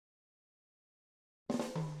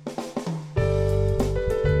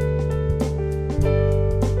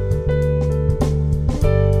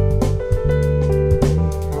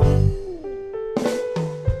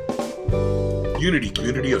Unity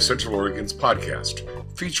Community of Central Oregon's podcast,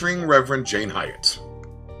 featuring Reverend Jane Hyatt.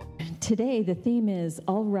 Today, the theme is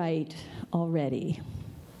All Right Already.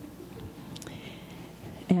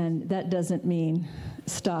 And that doesn't mean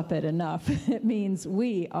stop it enough. It means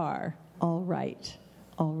we are all right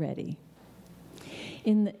already.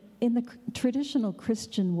 In the traditional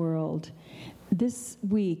Christian world, this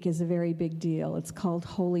week is a very big deal. It's called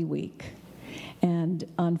Holy Week. And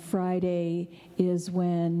on Friday is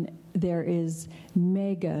when there is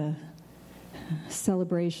mega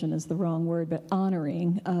celebration is the wrong word, but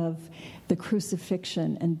honoring of the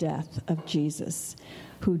crucifixion and death of Jesus,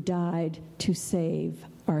 who died to save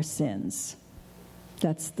our sins.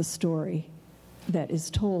 That's the story that is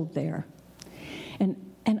told there. And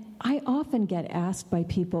I often get asked by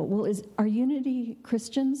people, well, are Unity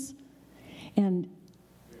Christians? And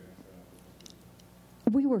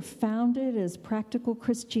we were founded as practical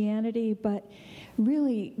Christianity, but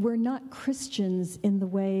really we're not Christians in the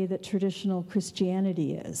way that traditional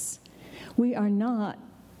Christianity is. We are not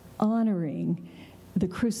honoring the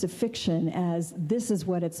crucifixion as this is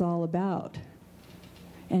what it's all about.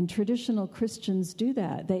 And traditional Christians do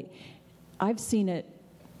that. I've seen it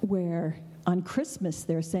where on Christmas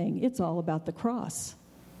they're saying it's all about the cross,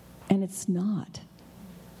 and it's not.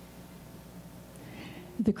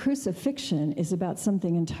 The crucifixion is about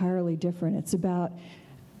something entirely different. It's about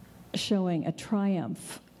showing a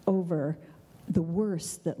triumph over the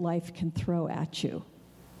worst that life can throw at you,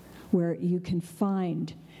 where you can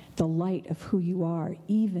find the light of who you are,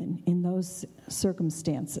 even in those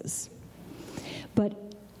circumstances.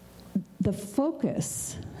 But the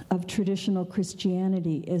focus of traditional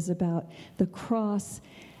Christianity is about the cross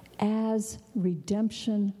as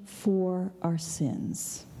redemption for our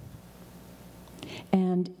sins.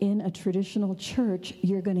 And in a traditional church,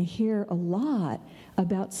 you're going to hear a lot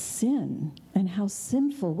about sin and how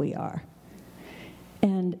sinful we are.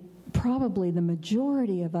 And probably the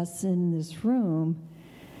majority of us in this room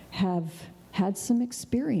have had some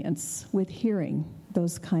experience with hearing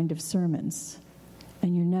those kind of sermons.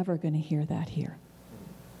 And you're never going to hear that here.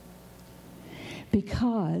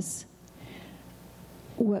 Because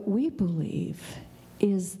what we believe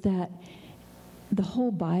is that the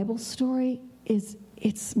whole Bible story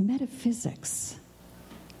it's metaphysics.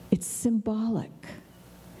 It's symbolic.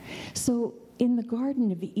 So in the Garden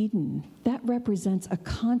of Eden, that represents a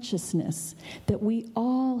consciousness that we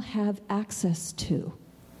all have access to.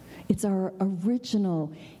 It's our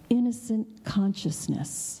original innocent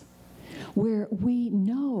consciousness where we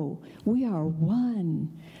know we are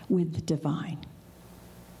one with the divine.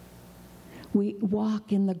 We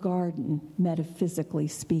walk in the garden, metaphysically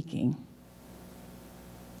speaking.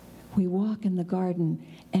 We walk in the garden,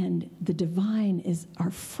 and the divine is our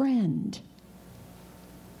friend.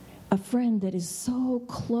 A friend that is so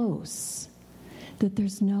close that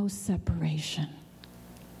there's no separation.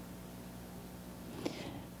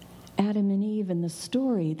 Adam and Eve in the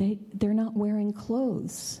story, they're not wearing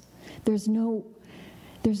clothes. There's no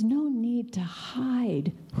need to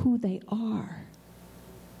hide who they are.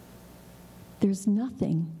 There's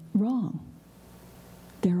nothing wrong.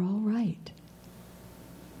 They're all right.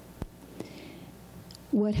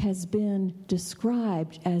 What has been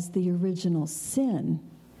described as the original sin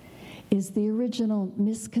is the original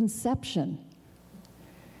misconception.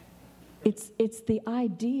 It's the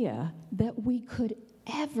idea that we could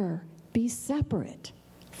ever be separate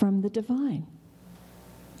from the divine.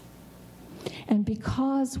 And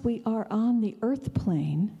because we are on the earth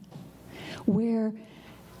plane, where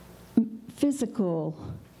physical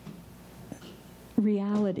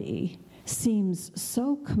reality seems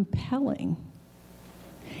so compelling,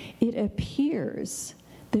 it appears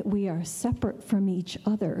that we are separate from each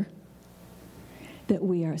other, that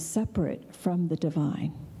we are separate from the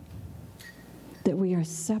divine, that we are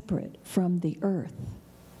separate from the earth.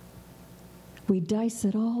 We dice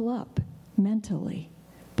it all up mentally,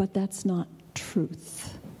 but that's not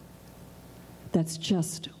truth. That's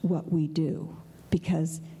just what we do,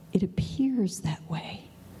 because it appears that way.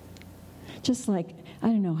 Just like, I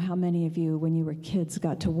don't know how many of you, when you were kids,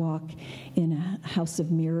 got to walk in a house of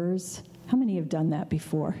mirrors. How many have done that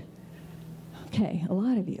before? Okay, a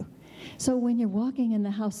lot of you. So when you're walking in the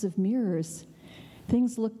house of mirrors,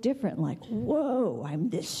 things look different, like, whoa, I'm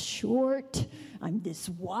this short, I'm this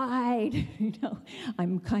wide,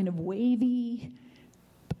 I'm kind of wavy.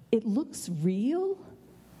 It looks real,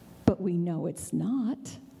 but we know it's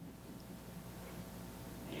not.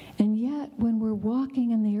 And yet, when we're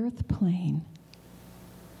walking in the earth plane,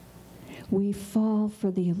 we fall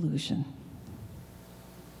for the illusion.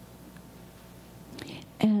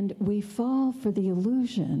 And we fall for the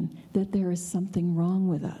illusion that there is something wrong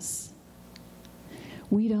with us.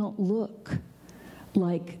 We don't look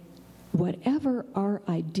like whatever our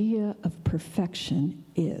idea of perfection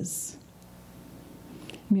is.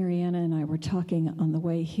 Mariana and I were talking on the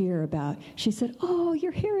way here about, she said, "Oh,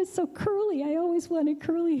 your hair is so curly. I always wanted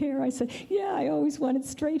curly hair." I said, "Yeah, I always wanted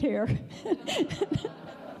straight hair."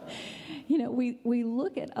 You know, we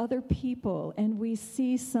look at other people and we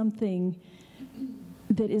see something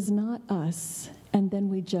that is not us, and then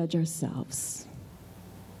we judge ourselves.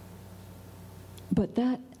 But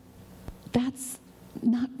that's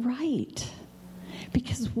not right,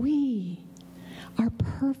 because we are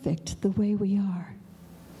perfect the way we are.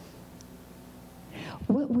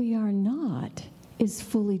 What we are not is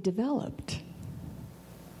fully developed.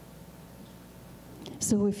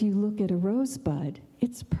 So if you look at a rosebud,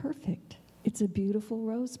 it's perfect. It's a beautiful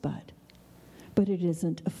rosebud, but it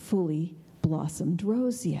isn't a fully blossomed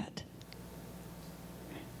rose yet.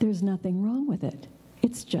 There's nothing wrong with it.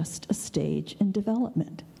 It's just a stage in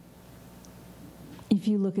development. If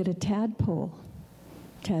you look at a tadpole,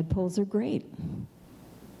 tadpoles are great,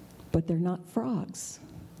 but they're not frogs.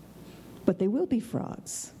 But they will be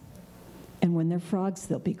frogs. And when they're frogs,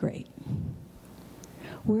 they'll be great.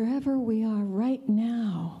 Wherever we are right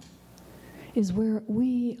now is where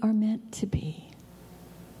we are meant to be.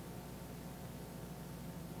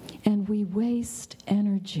 And we waste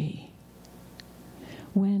energy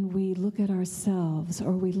when we look at ourselves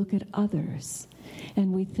or we look at others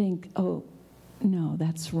and we think, "Oh, no,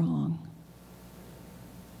 that's wrong."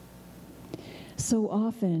 So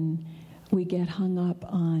often we get hung up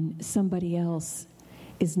on somebody else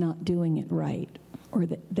is not doing it right, or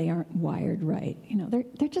that they aren't wired right. You know,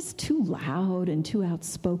 they're just too loud and too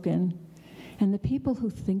outspoken. And the people who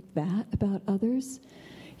think that about others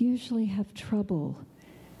usually have trouble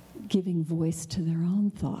giving voice to their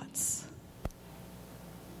own thoughts.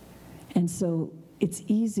 And so it's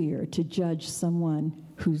easier to judge someone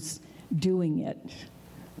who's doing it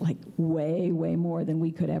like way, way more than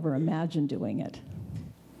we could ever imagine doing it.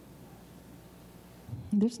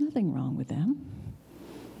 There's nothing wrong with them.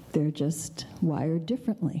 They're just wired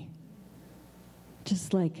differently.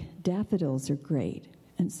 Just like daffodils are great,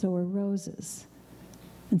 and so are roses,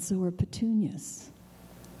 and so are petunias.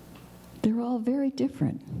 They're all very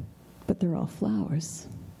different, but they're all flowers.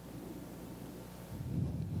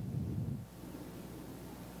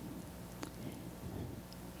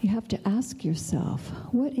 You have to ask yourself,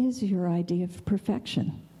 what is your idea of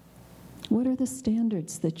perfection? What are the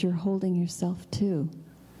standards that you're holding yourself to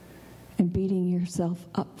and beating yourself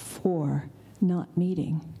up for not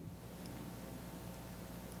meeting?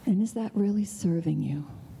 And is that really serving you?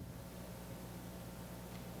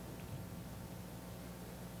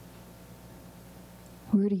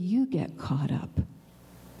 Where do you get caught up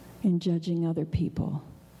in judging other people?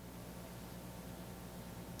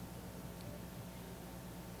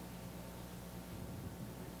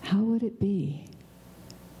 How would it be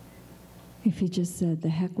if you just said, "The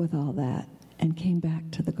heck with all that," and came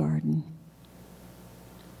back to the garden?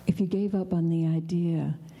 If you gave up on the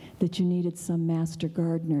idea that you needed some master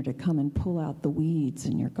gardener to come and pull out the weeds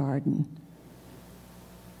in your garden,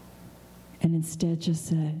 and instead just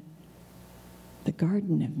said, "The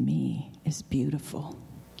garden of me is beautiful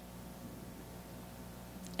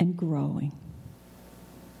and growing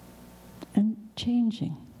and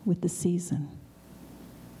changing with the season."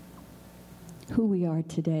 Who we are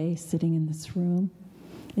today, sitting in this room,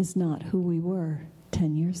 is not who we were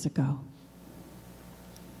 10 years ago.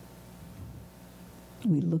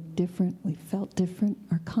 We looked different, we felt different,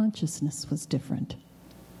 our consciousness was different.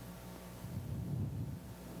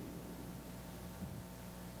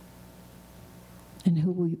 And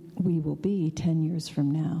who we will be 10 years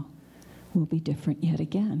from now will be different yet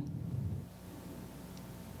again.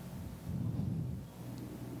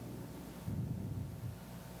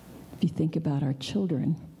 If you think about our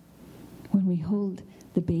children, when we hold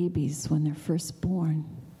the babies when they're first born,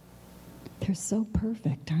 they're so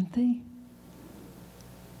perfect, aren't they?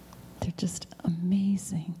 They're just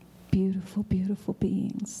amazing, beautiful, beautiful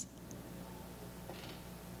beings.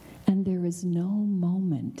 And there is no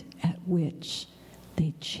moment at which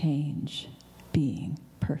they change being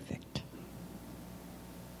perfect.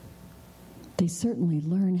 They certainly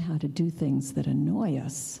learn how to do things that annoy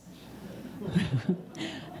us,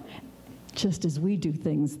 just as we do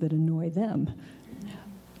things that annoy them.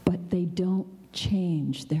 But they don't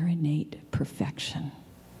change their innate perfection.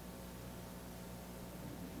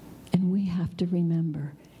 And we have to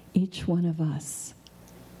remember, each one of us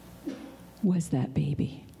was that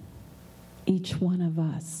baby. Each one of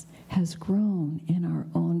us has grown in our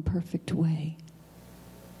own perfect way.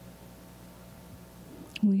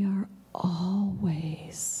 We are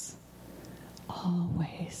always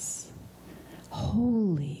always.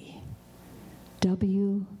 Holy,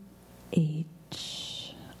 WHOLLY.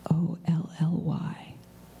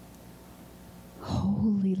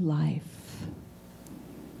 Holy life,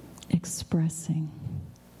 expressing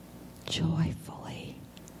joyfully,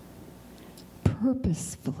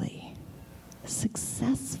 purposefully,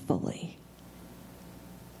 successfully.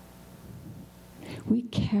 We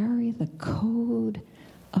carry the code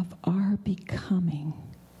of our becoming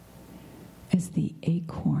as the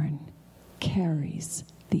acorn carries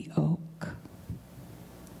the oak.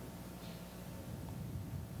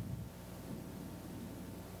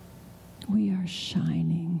 We are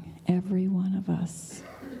shining, every one of us.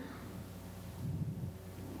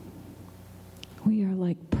 We are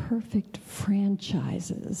like perfect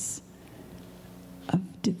franchises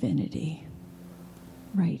of divinity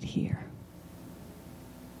right here.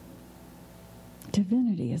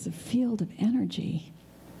 Divinity is a field of energy.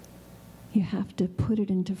 You have to put it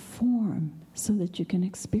into form so that you can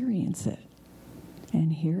experience it.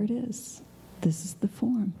 And here it is. This is the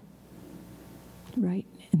form. Right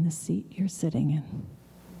in the seat you're sitting in.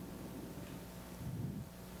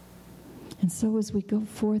 And so as we go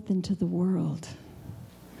forth into the world,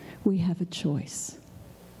 we have a choice.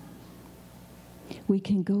 We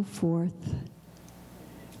can go forth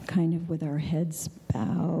kind of with our heads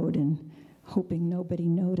bowed and hoping nobody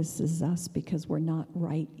notices us because we're not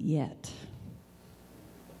right yet.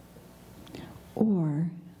 Or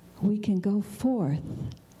we can go forth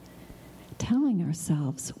telling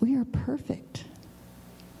ourselves we are perfect.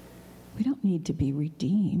 We don't need to be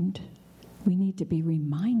redeemed. We need to be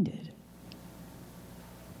reminded.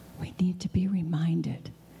 We need to be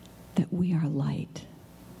reminded that we are light.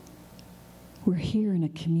 We're here in a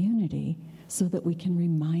community so that we can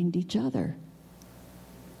remind each other.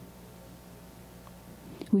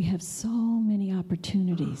 We have so many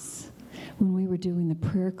opportunities. When we were doing the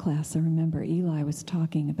prayer class, I remember Eli was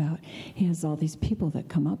talking about he has all these people that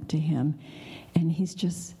come up to him, and he's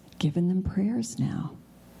just given them prayers now.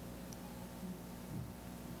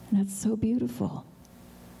 And that's so beautiful.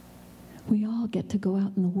 We all get to go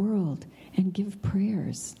out in the world and give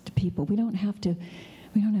prayers to people. We don't have to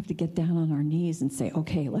get down on our knees and say,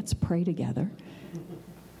 okay, let's pray together.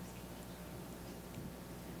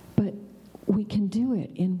 But we can do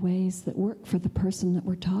it in ways that work for the person that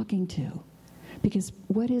we're talking to. Because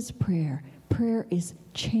what is prayer? Prayer is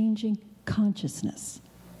changing consciousness.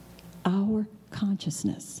 Our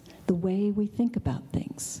consciousness. The way we think about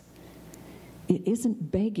things. It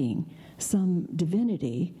isn't begging some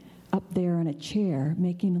divinity up there in a chair,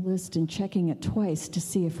 making a list and checking it twice to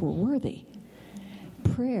see if we're worthy.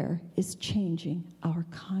 Prayer is changing our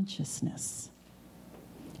consciousness.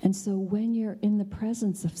 And so when you're in the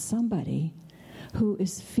presence of somebody who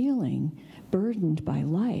is feeling burdened by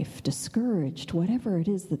life, discouraged, whatever it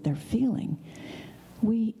is that they're feeling,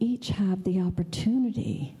 we each have the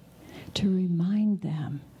opportunity to remind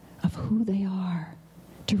them of who they are,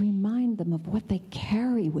 to remind them of what they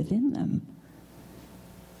carry within them,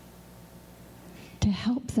 to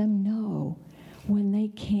help them know when they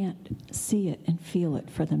can't see it and feel it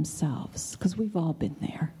for themselves, because we've all been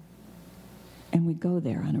there. And we go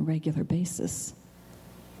there on a regular basis.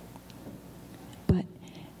 But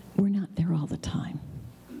we're not there all the time.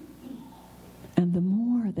 And the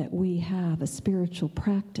more that we have a spiritual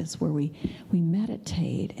practice where we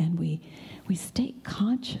meditate and we stay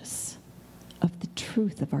conscious of the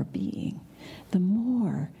truth of our being, the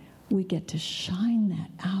more we get to shine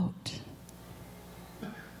that out.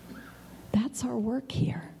 That's our work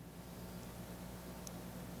here.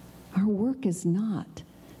 Our work is not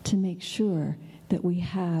to make sure that we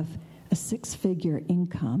have a 6-figure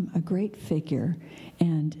income, a great figure,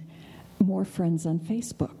 and more friends on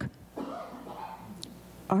Facebook.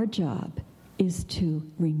 Our job is to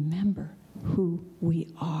remember who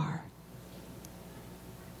we are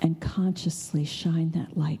and consciously shine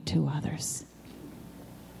that light to others.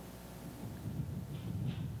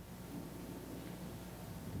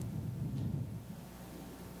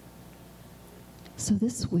 So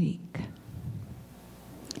this week,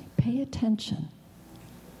 pay attention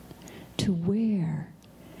to where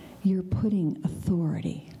you're putting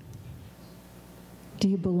authority. Do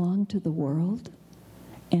you belong to the world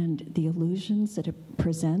and the illusions that it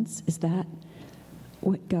presents? Is that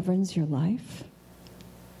what governs your life?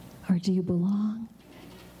 Or do you belong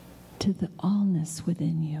to the allness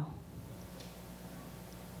within you?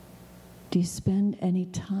 Do you spend any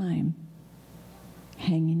time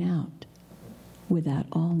hanging out with that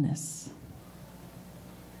allness?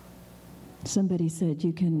 Somebody said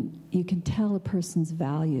you can tell a person's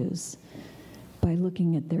values by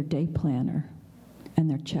looking at their day planner and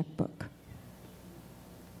their checkbook.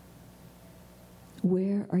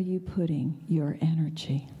 Where are you putting your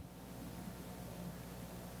energy?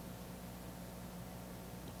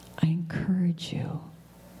 I encourage you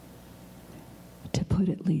to put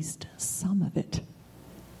at least some of it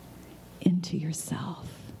into yourself.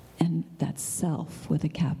 And that's self with a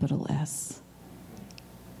capital S.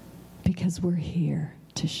 Because we're here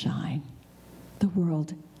to shine. The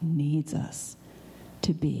world needs us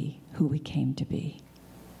to be who we came to be.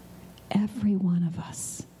 Every one of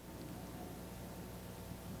us.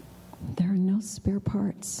 There are no spare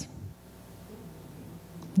parts.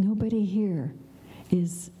 Nobody here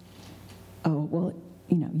is, oh, well,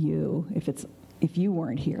 you, if you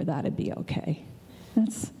weren't here, that'd be okay.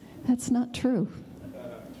 That's not true.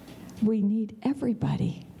 We need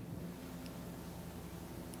everybody.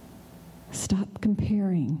 Stop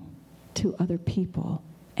comparing to other people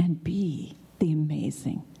and be the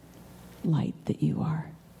amazing light that you are.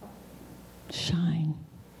 Shine.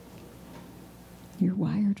 You're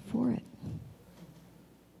wired for it.